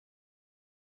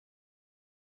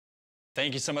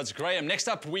Thank you so much, Graham. Next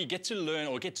up, we get to learn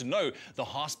or get to know the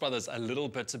Haas Brothers a little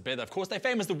bit better. Of course, they're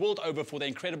famous the world over for their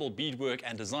incredible beadwork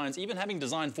and designs, even having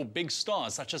designed for big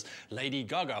stars such as Lady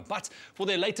Gaga. But for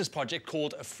their latest project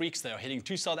called Freaks, they are heading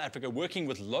to South Africa, working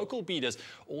with local beaders,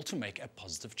 all to make a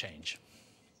positive change.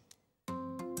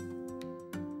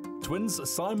 Twins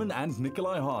Simon and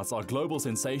Nikolai Haas are global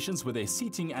sensations with their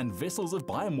seating and vessels of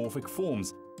biomorphic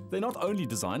forms. They not only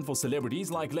design for celebrities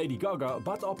like Lady Gaga,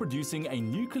 but are producing a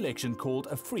new collection called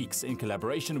Freaks in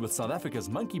collaboration with South Africa's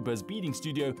Monkey Biz Beading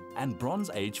Studio and Bronze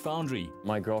Age Foundry.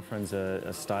 My girlfriend's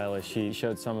a stylist. She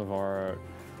showed some of our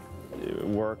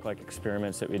work, like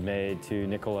experiments that we'd made, to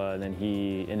Nikolai, and then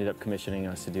he ended up commissioning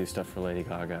us to do stuff for Lady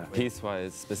Gaga.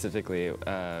 Piece-wise, specifically,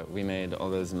 we made all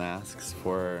those masks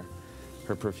for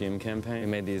her perfume campaign. We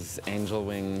made these angel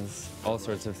wings, all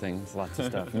sorts of things. Lots of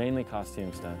stuff, mainly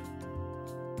costume stuff.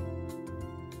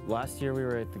 Last year we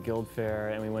were at the Guild Fair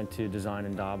and we went to Design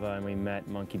Indaba and we met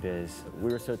Monkey Biz.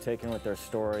 We were so taken with their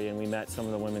story and we met some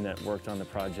of the women that worked on the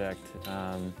project,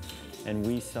 and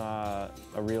we saw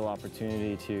a real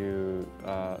opportunity to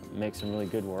make some really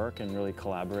good work and really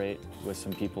collaborate with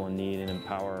some people in need and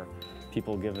empower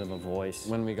people, give them a voice.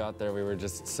 When we got there, we were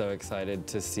just so excited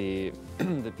to see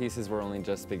the pieces were only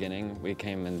just beginning. We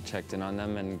came and checked in on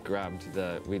them and grabbed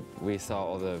we saw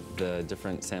all the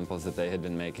different samples that they had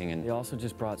been making. And they also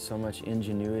just brought so much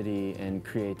ingenuity and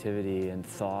creativity and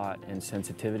thought and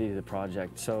sensitivity to the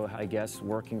project. So I guess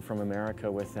working from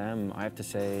America with them, I have to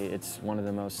say it's one of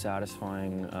the most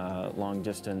satisfying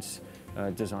long-distance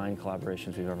design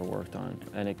collaborations we've ever worked on.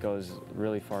 And it goes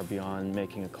really far beyond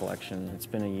making a collection. It's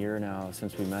been a year now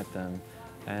since we met them,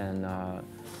 and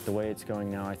the way it's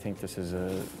going now, I think this is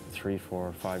a 3,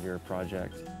 4, 5-year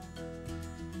project.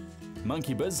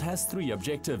 Monkey Biz has 3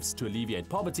 objectives: to alleviate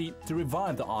poverty, to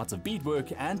revive the art of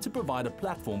beadwork, and to provide a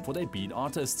platform for their bead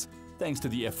artists. Thanks to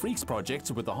the Freaks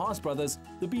project with the Haas Brothers,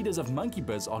 the beaders of Monkey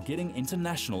Biz are getting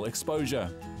international exposure.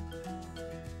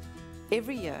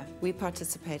 Every year we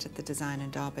participate at the Design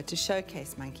Indaba to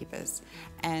showcase Monkey Biz,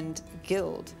 and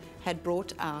Guild had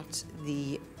brought out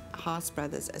the Haas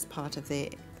Brothers as part of their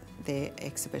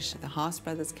exhibition. The Haas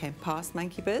Brothers came past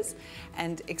Monkey Biz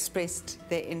and expressed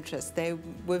their interest. They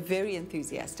were very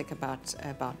enthusiastic about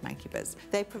Monkey Biz.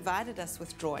 They provided us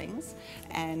with drawings,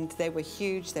 and they were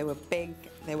huge, they were big,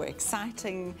 they were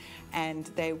exciting, and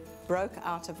they broke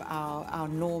out of our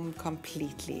norm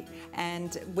completely.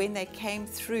 And when they came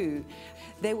through,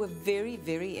 they were very,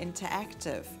 very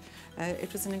interactive.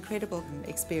 It was an incredible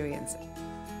experience.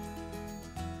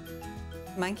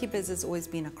 Monkey Biz has always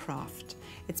been a craft.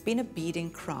 It's been a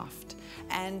beading craft.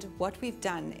 And what we've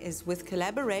done is, with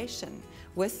collaboration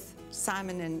with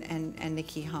Simon and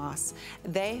Nikki Haas,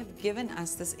 they have given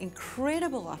us this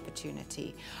incredible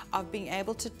opportunity of being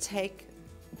able to take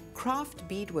craft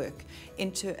beadwork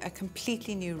into a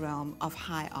completely new realm of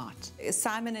high art.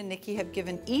 Simon and Nikki have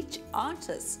given each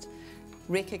artist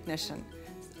recognition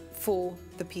for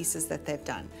the pieces that they've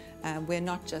done. We're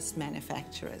not just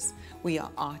manufacturers, we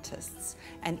are artists,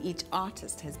 and each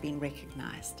artist has been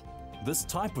recognized. This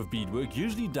type of beadwork,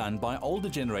 usually done by older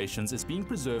generations, is being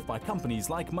preserved by companies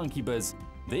like Monkey Biz.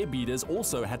 Their beaders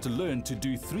also had to learn to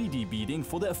do 3D beading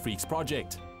for their Freaks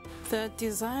project. The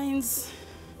designs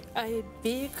are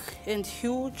big and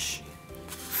huge,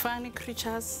 funny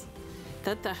creatures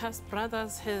that the Haas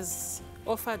Brothers has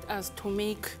offered us to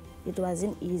make. It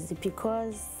wasn't easy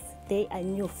because they are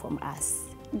new from us.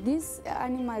 These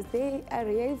animals, they are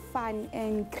really fun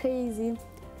and crazy.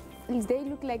 They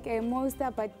look like a monster,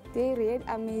 but they're really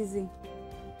amazing.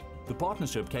 The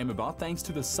partnership came about thanks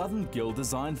to the Southern Guild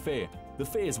Design Fair. The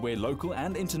fair is where local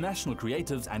and international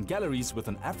creatives and galleries with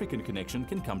an African connection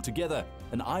can come together,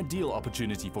 an ideal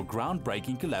opportunity for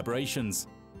groundbreaking collaborations.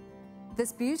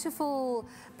 This beautiful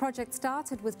project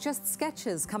started with just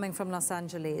sketches coming from Los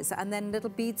Angeles and then little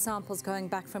bead samples going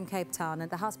back from Cape Town.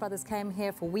 And the Haas Brothers came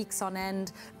here for weeks on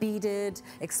end, beaded,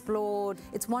 explored.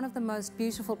 It's one of the most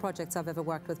beautiful projects I've ever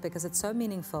worked with because it's so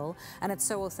meaningful and it's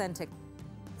so authentic.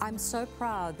 I'm so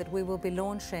proud that we will be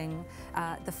launching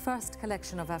the first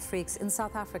collection of our Freaks in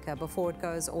South Africa before it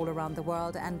goes all around the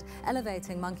world, and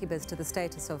elevating Monkey Biz to the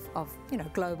status of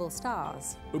global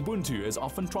stars. Ubuntu is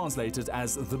often translated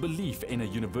as the belief in a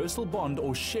universal bond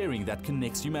or sharing that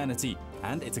connects humanity.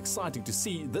 And it's exciting to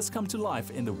see this come to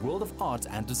life in the world of art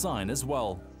and design as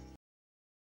well.